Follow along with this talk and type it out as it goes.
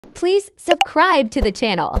Please subscribe to the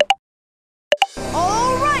channel.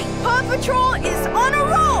 Alright, Paw Patrol is on a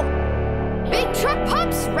roll! Big truck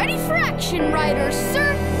pups ready for action, Ryder,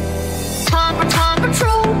 sir! Paw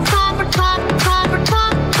Patrol, Paw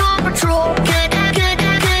Patrol, good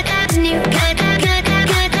as new, good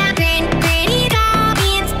pretty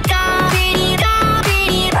doggies, pretty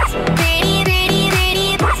doggies, hey, blues, hey, blues,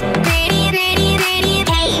 hey,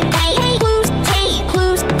 blues, hey, blues, hey,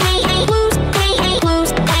 blues, hey, blues, hey, blues,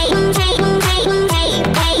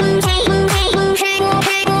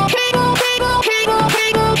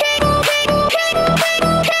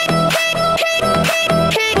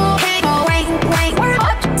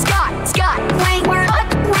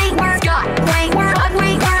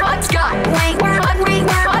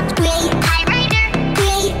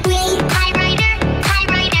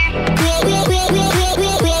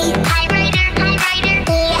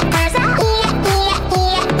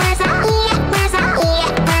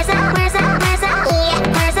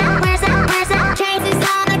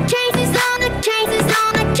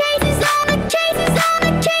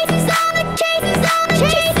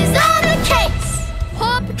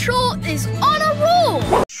 is on a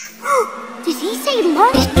roll! Did he say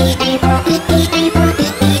lunch?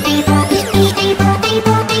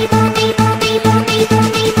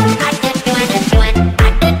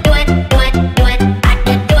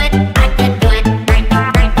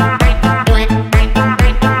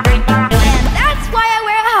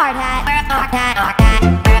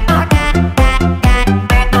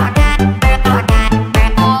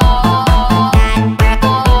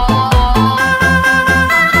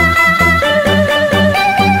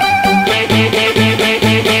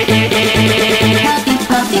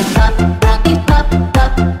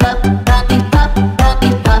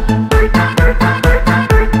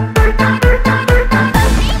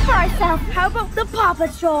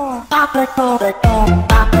 Patrol. Paw Patrol.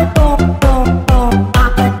 Paw Patrol.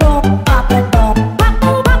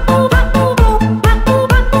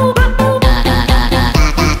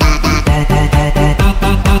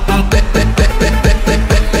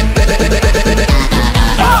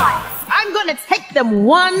 I'm gonna take them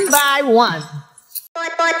one by one.